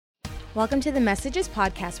Welcome to the Messages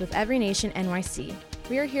podcast with Every Nation NYC.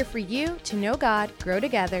 We are here for you to know God, grow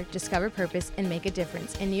together, discover purpose, and make a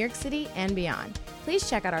difference in New York City and beyond. Please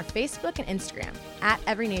check out our Facebook and Instagram at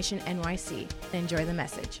Every Nation NYC and enjoy the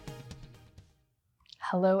message.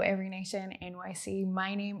 Hello, Every Nation NYC.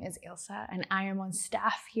 My name is Ailsa, and I am on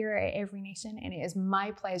staff here at Every Nation, and it is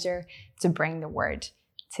my pleasure to bring the word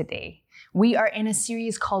today. We are in a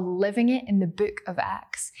series called Living It in the Book of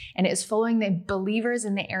Acts, and it is following the believers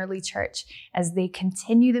in the early church as they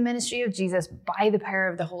continue the ministry of Jesus by the power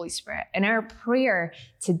of the Holy Spirit. And our prayer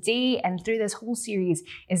today and through this whole series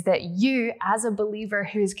is that you, as a believer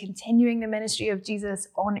who is continuing the ministry of Jesus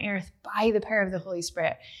on earth by the power of the Holy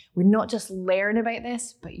Spirit, would not just learn about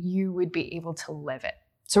this, but you would be able to live it.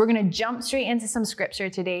 So we're going to jump straight into some scripture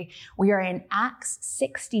today. We are in Acts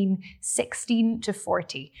 16 to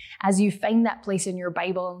 40. As you find that place in your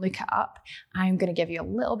Bible and look it up, I'm going to give you a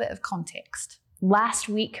little bit of context. Last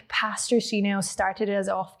week, Pastor Shino started us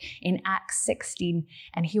off in Acts 16,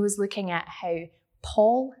 and he was looking at how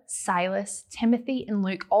Paul, Silas, Timothy, and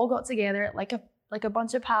Luke all got together like a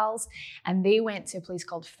bunch of pals, and they went to a place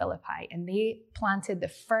called Philippi, and they planted the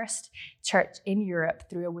first church in Europe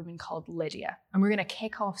through a woman called Lydia. And we're going to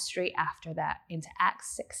kick off straight after that into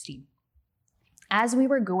Acts 16. As we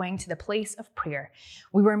were going to the place of prayer,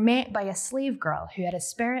 we were met by a slave girl who had a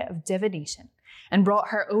spirit of divination and brought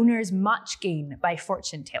her owners much gain by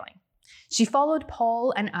fortune telling. She followed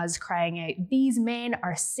Paul and us, crying out, "These men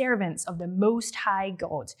are servants of the Most High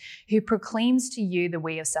God, who proclaims to you the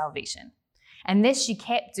way of salvation." And this she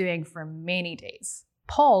kept doing for many days.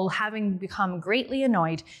 Paul, having become greatly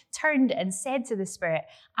annoyed, turned and said to the spirit,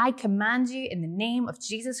 "I command you in the name of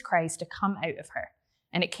Jesus Christ to come out of her."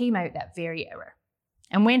 And it came out that very hour.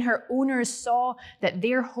 And when her owners saw that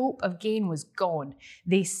their hope of gain was gone,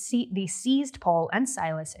 they seized Paul and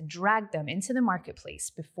Silas and dragged them into the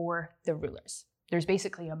marketplace before the rulers. There's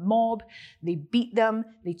basically a mob. They beat them,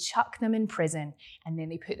 they chuck them in prison, and then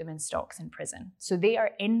they put them in stocks in prison. So they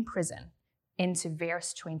are in prison. Into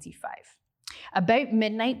verse 25. About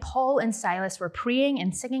midnight, Paul and Silas were praying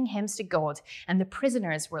and singing hymns to God, and the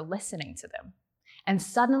prisoners were listening to them. And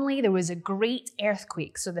suddenly there was a great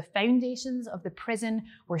earthquake, so the foundations of the prison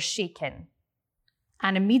were shaken.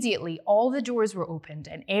 And immediately all the doors were opened,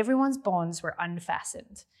 and everyone's bonds were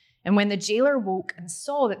unfastened. And when the jailer woke and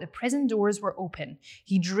saw that the prison doors were open,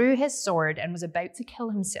 he drew his sword and was about to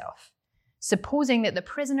kill himself, supposing that the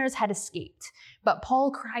prisoners had escaped. But Paul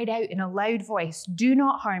cried out in a loud voice, "Do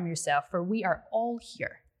not harm yourself, for we are all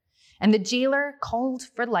here." And the jailer called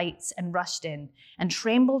for lights and rushed in, and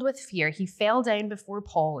trembled with fear, he fell down before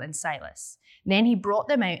Paul and Silas. Then he brought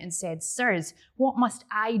them out and said, "Sirs, what must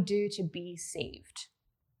I do to be saved?"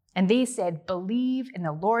 And they said, "Believe in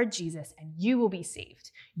the Lord Jesus, and you will be saved,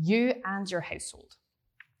 you and your household."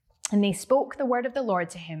 And they spoke the word of the Lord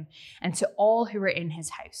to him and to all who were in his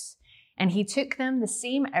house. And he took them the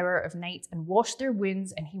same hour of night and washed their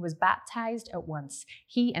wounds, and he was baptized at once,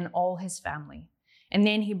 he and all his family. And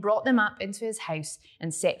then he brought them up into his house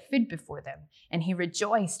and set food before them. And he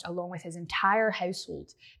rejoiced along with his entire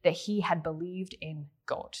household that he had believed in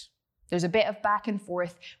God. There's a bit of back and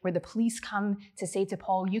forth where the police come to say to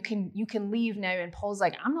Paul, you can leave now. And Paul's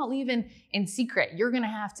like, "I'm not leaving in secret. You're going to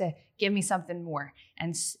have to give me something more."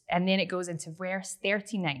 And then it goes into verse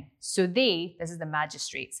 39. So they, this is the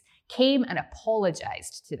magistrates, came and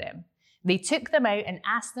apologized to them. They took them out and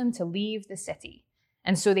asked them to leave the city.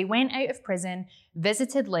 And so they went out of prison,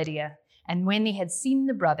 visited Lydia, and when they had seen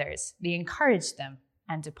the brothers, they encouraged them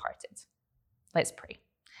and departed. Let's pray.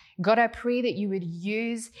 God, I pray that you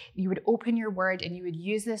would open your word and you would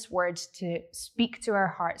use this word to speak to our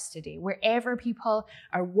hearts today. Wherever people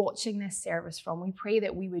are watching this service from, we pray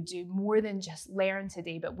that we would do more than just learn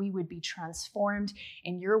today, but we would be transformed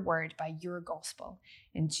in your word by your gospel.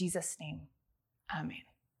 In Jesus' name, amen.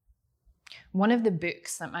 One of the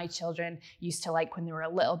books that my children used to like when they were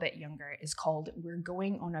a little bit younger is called We're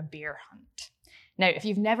Going on a Bear Hunt. Now, if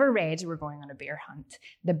you've never read We're Going on a Bear Hunt,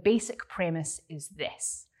 the basic premise is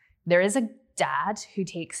this. There is a dad who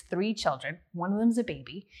takes 3 children, one of them's a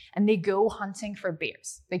baby, and they go hunting for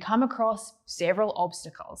bears. They come across several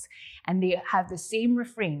obstacles, and they have the same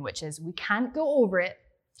refrain, which is, "We can't go over it,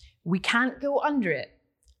 we can't go under it,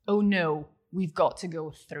 oh no, we've got to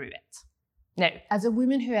go through it." Now, as a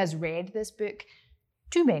woman who has read this book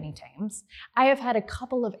too many times, I have had a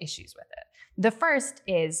couple of issues with it. The first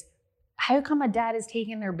is, how come a dad is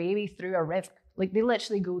taking their baby through a river? Like, they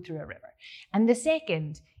literally go through a river. And the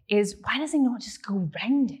second is, why does he not just go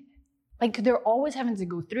round it? Like, they're always having to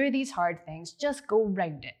go through these hard things, just go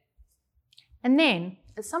round it. And then,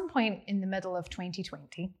 at some point in the middle of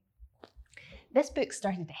 2020, this book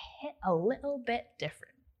started to hit a little bit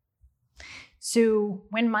different. So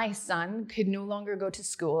when my son could no longer go to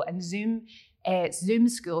school and Zoom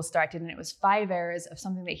school started, and it was 5 hours of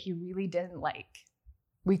something that he really didn't like,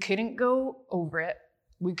 we couldn't go over it.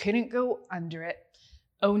 We couldn't go under it.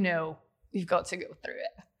 Oh no, we've got to go through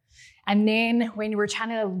it. And then when we're trying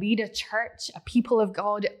to lead a church, a people of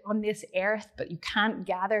God on this earth, but you can't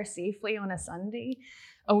gather safely on a Sunday.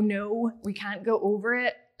 Oh no, we can't go over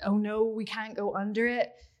it. Oh no, we can't go under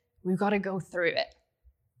it. We've got to go through it.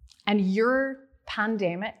 And your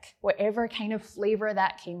pandemic, whatever kind of flavor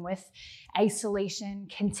that came with, isolation,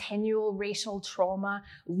 continual racial trauma,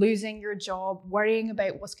 losing your job, worrying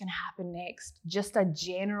about what's going to happen next, just a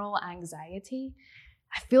general anxiety.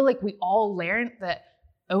 I feel like we all learned that,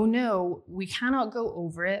 oh no, we cannot go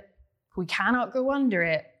over it. We cannot go under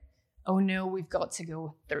it. Oh no, we've got to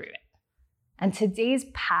go through it. And today's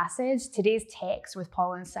passage, today's text with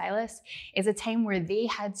Paul and Silas is a time where they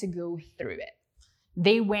had to go through it.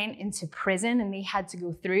 They went into prison and they had to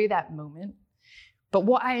go through that moment. But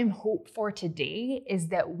what I am hopeful for today is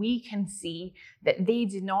that we can see that they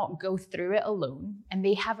did not go through it alone, and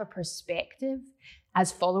they have a perspective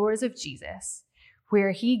as followers of Jesus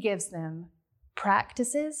where he gives them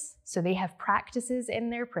practices. So they have practices in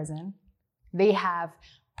their prison, they have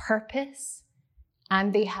purpose,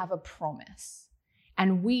 and they have a promise.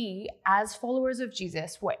 And we, as followers of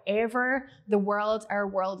Jesus, whatever our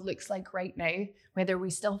world looks like right now, whether we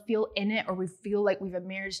still feel in it or we feel like we've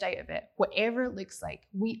emerged out of it, whatever it looks like,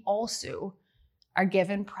 we also are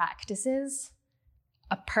given practices,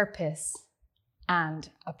 a purpose, and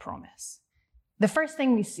a promise. The first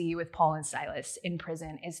thing we see with Paul and Silas in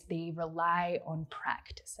prison is they rely on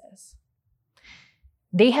practices.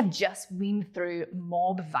 They have just been through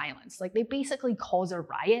mob violence. Like, they basically cause a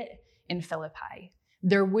riot in Philippi.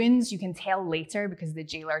 Their wounds, you can tell later because the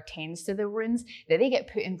jailer tends to the wounds, that they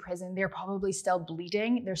get put in prison. They're probably still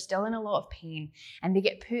bleeding. They're still in a lot of pain. And they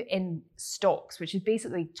get put in stocks, which is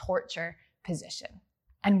basically torture position.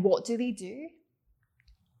 And what do?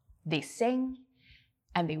 They sing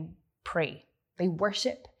and they pray. They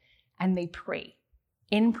worship and they pray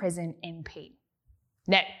in prison, in pain.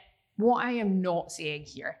 Now, what I am not saying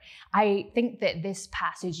here, I think that this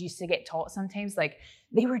passage used to get taught sometimes, like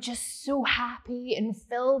they were just so happy and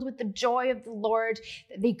filled with the joy of the Lord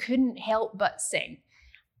that they couldn't help but sing.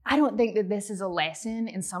 I don't think that this is a lesson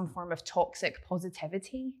in some form of toxic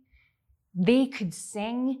positivity. They could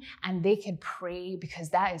sing and they could pray because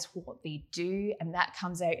that is what they do, and that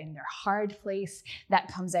comes out in their hard place,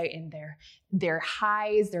 that comes out in their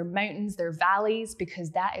highs, their mountains, their valleys,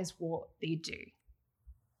 because that is what they do.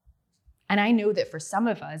 And I know that for some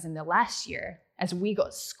of us in the last year, as we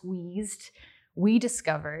got squeezed, we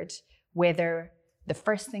discovered whether the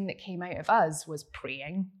first thing that came out of us was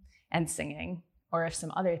praying and singing, or if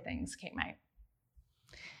some other things came out.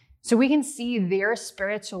 So we can see their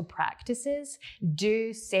spiritual practices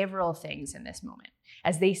do several things in this moment,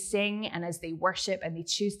 as they sing and as they worship, and they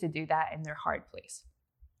choose to do that in their hard place.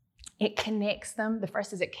 It connects them. The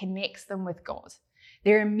first is it connects them with God.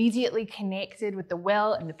 They're immediately connected with the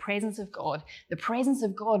will and the presence of God. The presence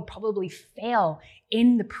of God probably fell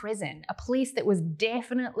in the prison, a place that was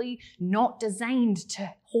definitely not designed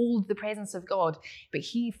to hold the presence of God, but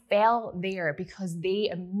he fell there because they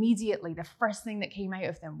immediately, the first thing that came out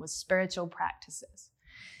of them was spiritual practices.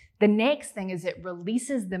 The next thing is it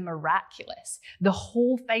releases the miraculous. The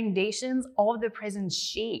whole foundations of the prison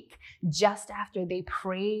shake just after they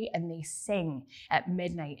pray and they sing at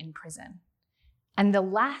midnight in prison. And the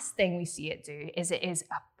last thing we see it do is it is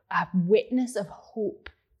a witness of hope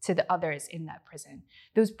to the others in that prison.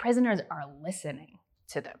 Those prisoners are listening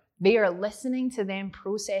to them. They are listening to them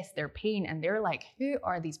process their pain, and they're like, who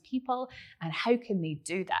are these people and how can they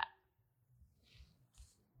do that?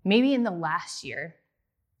 Maybe in the last year,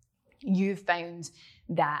 you've found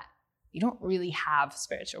that you don't really have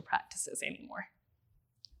spiritual practices anymore.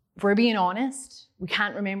 If we're being honest, we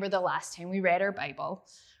can't remember the last time we read our Bible.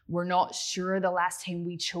 We're not sure the last time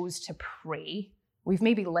we chose to pray. We've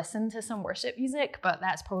maybe listened to some worship music, but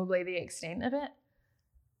that's probably the extent of it.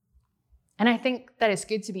 And I think that it's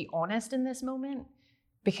good to be honest in this moment,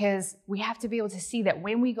 because we have to be able to see that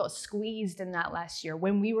when we got squeezed in that last year,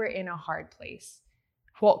 when we were in a hard place,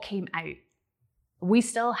 what came out? We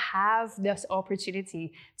still have this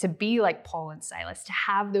opportunity to be like Paul and Silas, to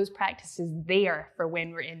have those practices there for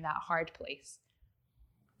when we're in that hard place.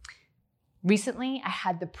 Recently, I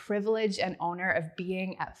had the privilege and honor of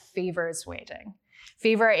being at Favor's wedding.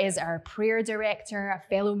 Favor is our prayer director, a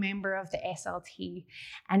fellow member of the SLT,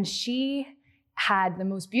 and she had the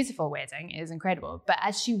most beautiful wedding. It is incredible. But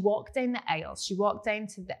as she walked down the aisle, she walked down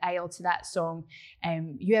to the aisle to that song,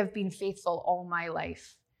 You Have Been Faithful All My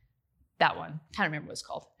Life. That one. Can't remember what it's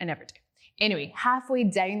called. I never do. Anyway, halfway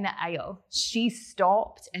down the aisle, she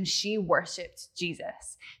stopped and she worshiped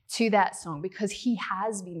Jesus to that song because he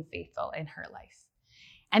has been faithful in her life.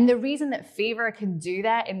 And the reason that Favor can do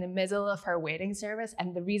that in the middle of her wedding service,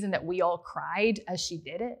 and the reason that we all cried as she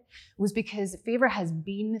did it, was because Favor has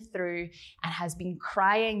been through and has been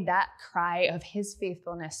crying that cry of his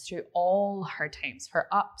faithfulness through all her times, her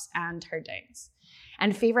ups and her downs.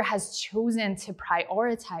 And Favor has chosen to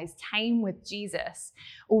prioritize time with Jesus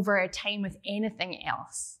over a time with anything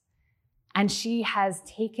else. And she has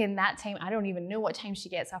taken that time, I don't even know what time she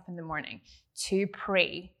gets up in the morning, to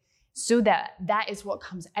pray, so that is what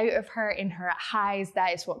comes out of her in her highs,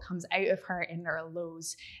 that is what comes out of her in her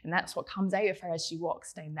lows, and that's what comes out of her as she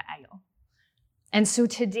walks down the aisle. And so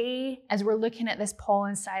today, as we're looking at this Paul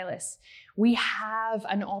and Silas, we have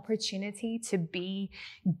an opportunity to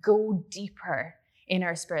go deeper in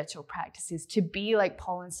our spiritual practices, to be like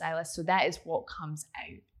Paul and Silas. So that is what comes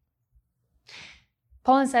out.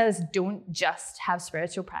 Paul and Silas don't just have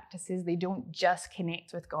spiritual practices. They don't just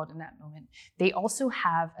connect with God in that moment. They also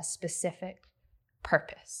have a specific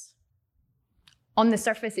purpose. On the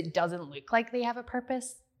surface, it doesn't look like they have a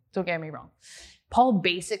purpose. Don't get me wrong.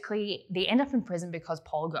 They end up in prison because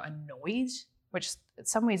Paul got annoyed, which in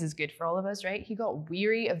some ways is good for all of us, right? He got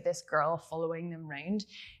weary of this girl following them around.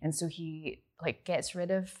 And so he gets rid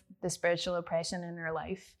of the spiritual oppression in her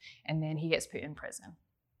life, and then he gets put in prison.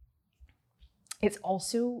 It's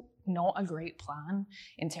also not a great plan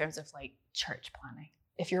in terms of church planning.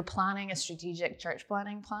 If you're planning a strategic church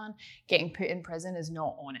planning plan, getting put in prison is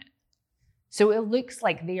not on it. So it looks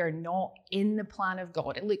like they are not in the plan of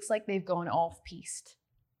God. It looks like they've gone off-piste.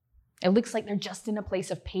 It looks like they're just in a place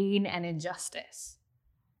of pain and injustice.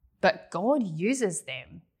 But God uses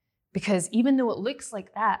them because even though it looks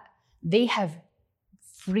like that, they have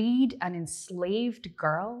freed an enslaved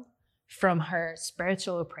girl from her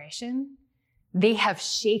spiritual oppression. They have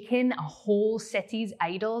shaken a whole city's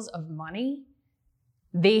idols of money.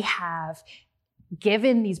 They have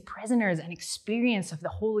given these prisoners an experience of the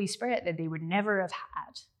Holy Spirit that they would never have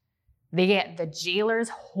had. They get the jailer's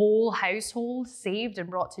whole household saved and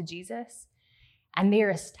brought to Jesus. And they are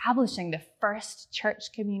establishing the first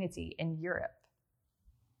church community in Europe.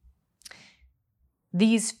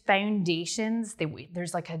 These foundations,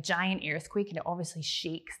 there's a giant earthquake, and it obviously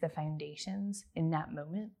shakes the foundations in that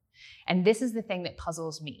moment. And this is the thing that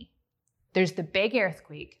puzzles me. There's the big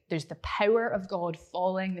earthquake. There's the power of God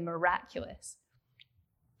falling, the miraculous.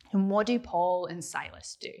 And what do Paul and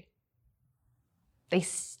Silas do? They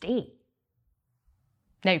stay.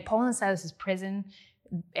 Now, Paul and Silas's prison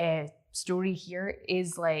story here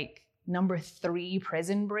is number 3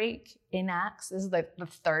 prison break in Acts. This is the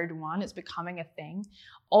third one. It's becoming a thing.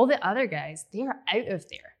 All the other guys, they are out of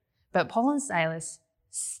there. But Paul and Silas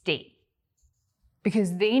stay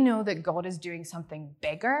because they know that God is doing something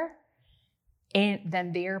bigger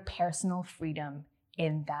than their personal freedom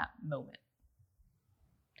in that moment.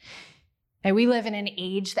 Now, we live in an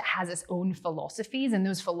age that has its own philosophies, and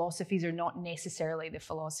those philosophies are not necessarily the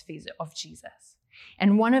philosophies of Jesus.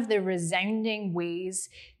 And one of the resounding ways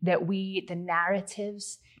that the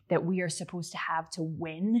narratives that we are supposed to have to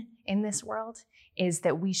win in this world is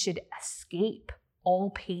that we should escape all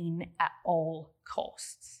pain at all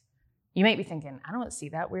costs. You might be thinking, I don't see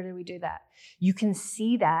that. Where do we do that? You can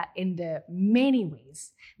see that in the many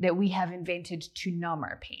ways that we have invented to numb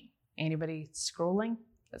our pain. Anybody scrolling?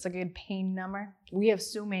 That's a good pain number. We have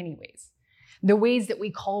so many ways. The ways that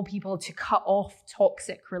we call people to cut off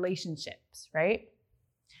toxic relationships, right?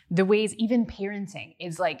 The ways, even parenting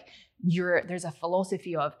is there's a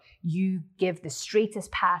philosophy of you give the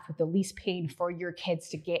straightest path with the least pain for your kids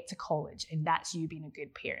to get to college, and that's you being a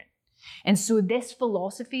good parent. And so this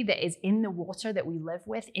philosophy that is in the water that we live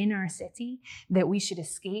with in our city, that we should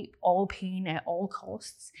escape all pain at all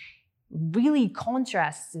costs, really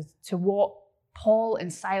contrasts to what Paul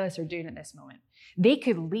and Silas are doing at this moment. They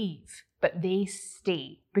could leave, but they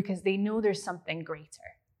stay because they know there's something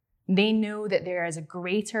greater. They know that there is a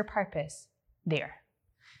greater purpose there.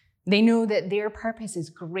 They know that their purpose is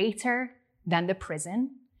greater than the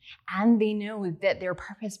prison, and they know that their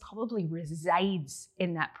purpose probably resides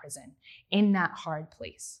in that prison, in that hard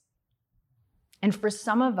place. And for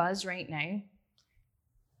some of us right now,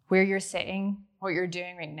 where you're sitting, what you're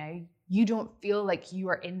doing right now, you don't feel like you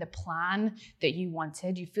are in the plan that you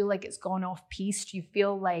wanted. You feel like it's gone off piste. You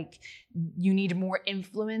feel like you need more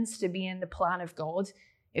influence to be in the plan of God.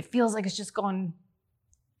 It feels like it's just gone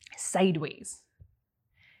sideways.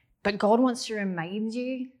 But God wants to remind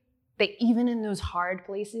you that even in those hard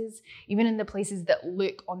places, even in the places that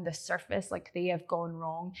look on the surface like they have gone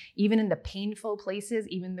wrong, even in the painful places,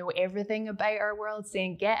 even though everything about our world is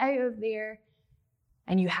saying, get out of there,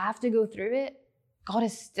 and you have to go through it, God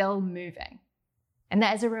is still moving. And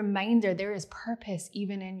that is a reminder there is purpose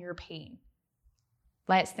even in your pain.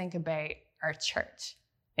 Let's think about our church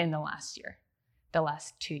in the last year, the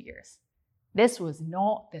last 2 years. This was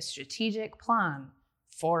not the strategic plan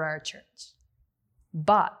for our church.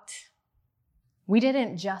 But we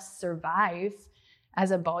didn't just survive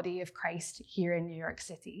as a body of Christ here in New York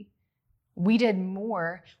City. We did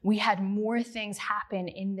more. We had more things happen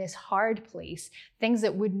in this hard place, things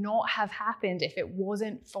that would not have happened if it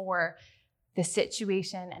wasn't for the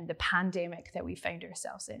situation and the pandemic that we found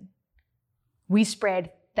ourselves in. We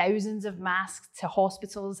spread thousands of masks to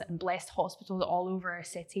hospitals and blessed hospitals all over our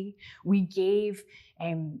city. We gave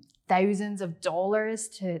thousands of dollars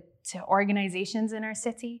to organizations in our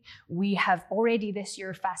city. We have already this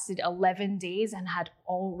year fasted 11 days and had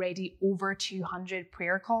already over 200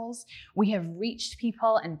 prayer calls. We have reached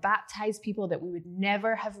people and baptized people that we would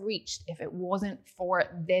never have reached if it wasn't for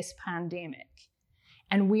this pandemic.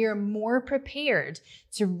 And we are more prepared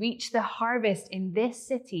to reach the harvest in this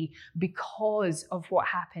city because of what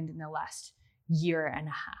happened in the last year and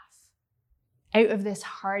a half. Out of this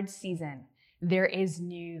hard season, there is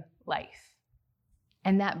new life.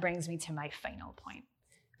 And that brings me to my final point.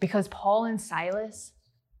 Because Paul and Silas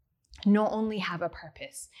not only have a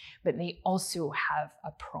purpose, but they also have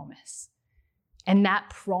a promise. And that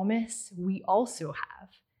promise we also have.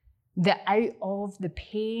 That out of the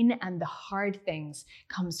pain and the hard things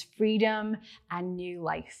comes freedom and new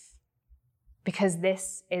life. Because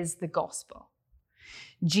this is the gospel.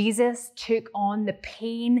 Jesus took on the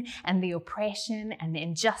pain and the oppression and the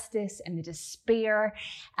injustice and the despair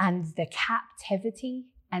and the captivity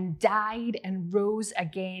and died and rose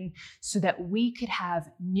again so that we could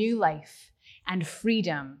have new life and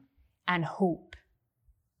freedom and hope.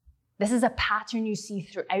 This is a pattern you see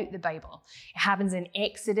throughout the Bible. It happens in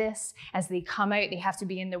Exodus. As they come out, they have to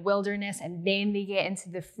be in the wilderness, and then they get into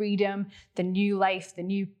the freedom, the new life, the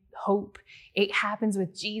new hope. It happens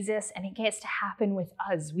with Jesus, and it gets to happen with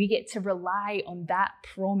us. We get to rely on that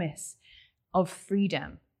promise of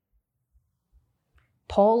freedom.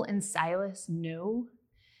 Paul and Silas know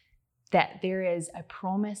that there is a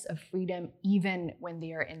promise of freedom even when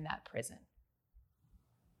they are in that prison.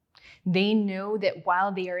 They know that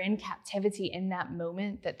while they are in captivity in that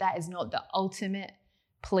moment, that is not the ultimate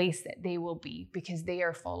place that they will be, because they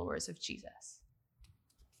are followers of Jesus.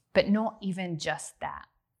 But not even just that.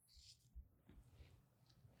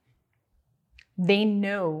 They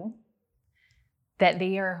know that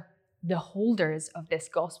they are the holders of this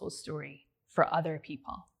gospel story for other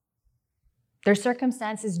people. Their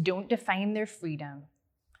circumstances don't define their freedom.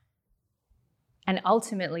 And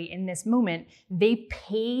ultimately, in this moment, they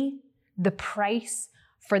pay the price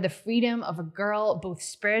for the freedom of a girl, both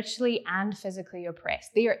spiritually and physically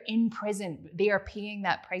oppressed. They are in prison. They are paying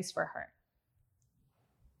that price for her.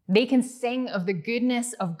 They can sing of the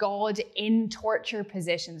goodness of God in torture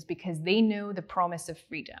positions because they know the promise of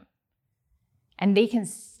freedom. And they can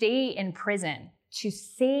stay in prison to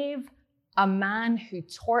save a man who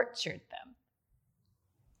tortured them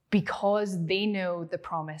because they know the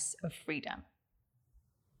promise of freedom.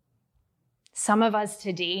 Some of us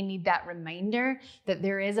today need that reminder that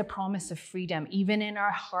there is a promise of freedom, even in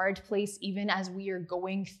our hard place, even as we are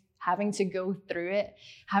having to go through it,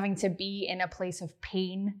 having to be in a place of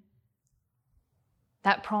pain.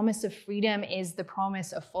 That promise of freedom is the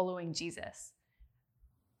promise of following Jesus.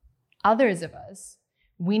 Others of us,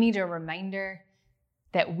 we need a reminder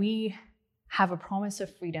that we have a promise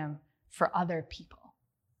of freedom for other people.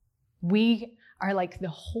 We are like the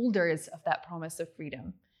holders of that promise of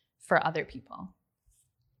freedom for other people.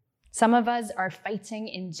 Some of us are fighting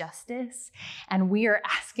injustice, and we are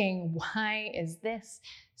asking, why is this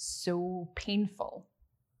so painful?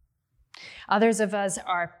 Others of us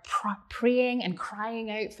are praying and crying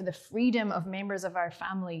out for the freedom of members of our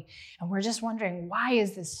family, and we're just wondering, why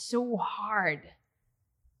is this so hard?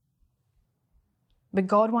 But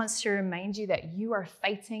God wants to remind you that you are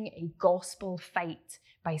fighting a gospel fight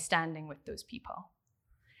by standing with those people.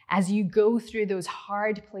 As you go through those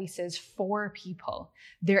hard places for people,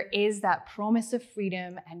 there is that promise of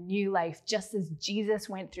freedom and new life, just as Jesus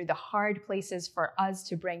went through the hard places for us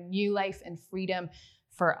to bring new life and freedom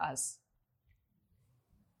for us.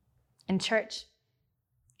 And church,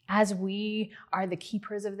 as we are the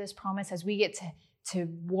keepers of this promise, as we get to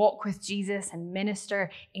walk with Jesus and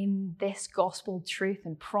minister in this gospel truth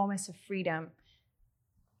and promise of freedom,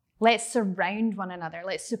 Let's surround one another.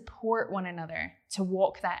 Let's support one another to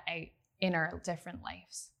walk that out in our different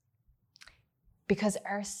lives. Because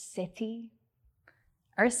our city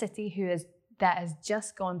that has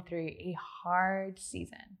just gone through a hard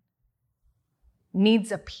season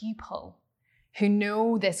needs a people who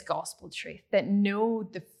know this gospel truth, that know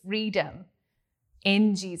the freedom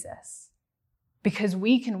in Jesus. Because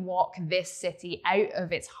we can walk this city out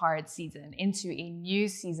of its hard season into a new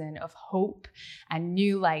season of hope and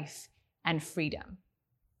new life and freedom.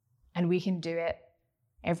 And we can do it,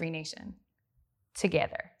 every nation,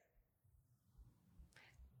 together.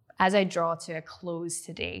 As I draw to a close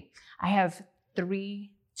today, I have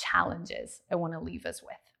 3 challenges I want to leave us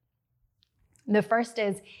with. The first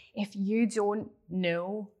is, if you don't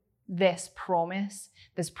know this promise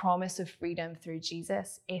of freedom through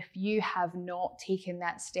Jesus, if you have not taken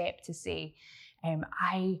that step to say,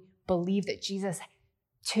 I believe that Jesus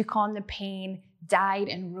took on the pain, died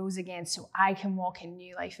and rose again so I can walk in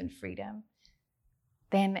new life and freedom,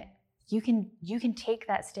 then you can take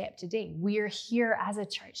that step today. We're here as a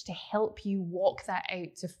church to help you walk that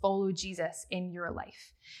out, to follow Jesus in your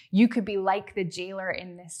life. You could be like the jailer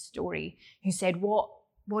in this story who said, what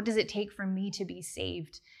does it take for me to be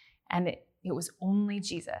saved? And it was only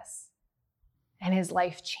Jesus. And his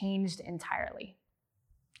life changed entirely.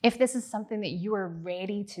 If this is something that you are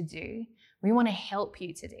ready to do, we want to help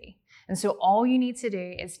you today. And so all you need to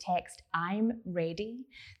do is text "I'm ready"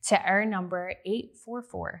 to our number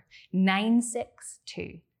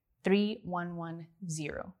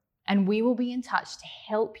 844-962-3110. And we will be in touch to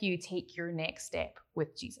help you take your next step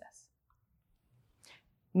with Jesus.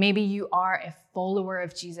 Maybe you are a follower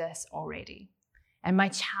of Jesus already. And my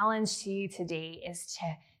challenge to you today is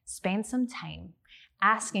to spend some time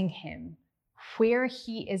asking him where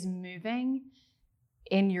he is moving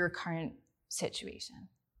in your current situation.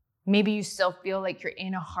 Maybe you still feel like you're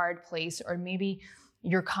in a hard place, or maybe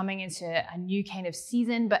you're coming into a new kind of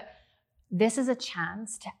season, but this is a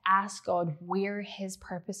chance to ask God where his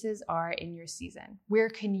purposes are in your season. Where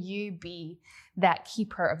can you be that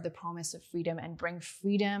keeper of the promise of freedom and bring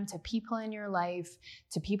freedom to people in your life,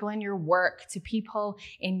 to people in your work, to people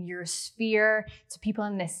in your sphere, to people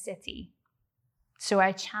in this city? So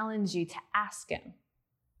I challenge you to ask him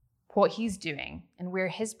what he's doing and where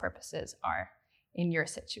his purposes are in your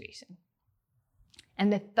situation.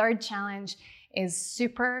 And the third challenge is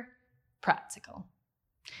super practical.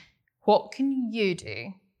 What can you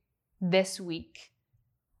do this week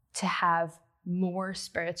to have more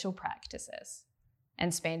spiritual practices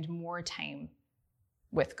and spend more time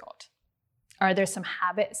with God? Are there some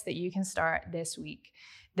habits that you can start this week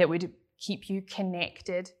that would keep you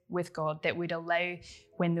connected with God, that would allow,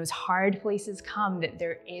 when those hard places come, that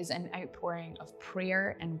there is an outpouring of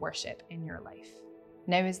prayer and worship in your life?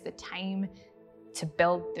 Now is the time to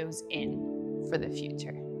build those in for the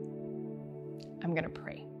future. I'm going to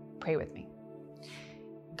pray. Pray with me.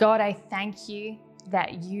 God, I thank you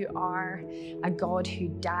that you are a God who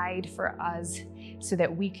died for us so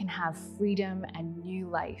that we can have freedom and new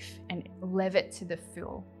life and live it to the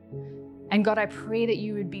full. And God, I pray that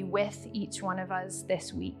you would be with each one of us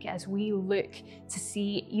this week as we look to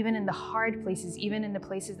see, even in the hard places, even in the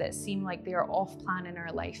places that seem like they are off plan in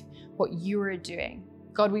our life, what you are doing.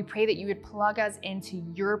 God, we pray that you would plug us into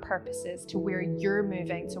your purposes, to where you're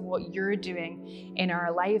moving, to what you're doing in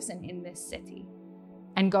our lives and in this city.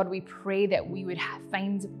 And God, we pray that we would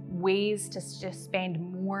find ways to just spend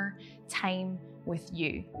more time with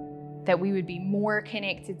you, that we would be more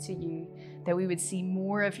connected to you, that we would see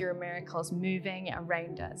more of your miracles moving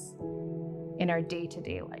around us in our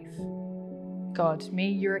day-to-day life. God, may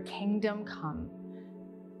your kingdom come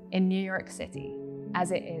in New York City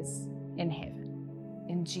as it is in heaven.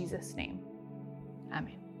 In Jesus' name,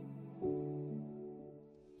 amen.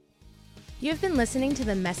 You have been listening to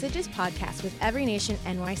the Messages podcast with Every Nation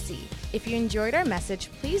NYC. If you enjoyed our message,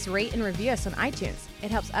 please rate and review us on iTunes. It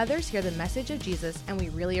helps others hear the message of Jesus, and we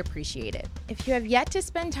really appreciate it. If you have yet to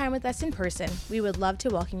spend time with us in person, we would love to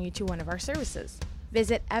welcome you to one of our services.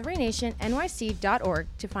 Visit everynationnyc.org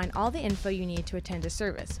to find all the info you need to attend a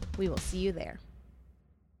service. We will see you there.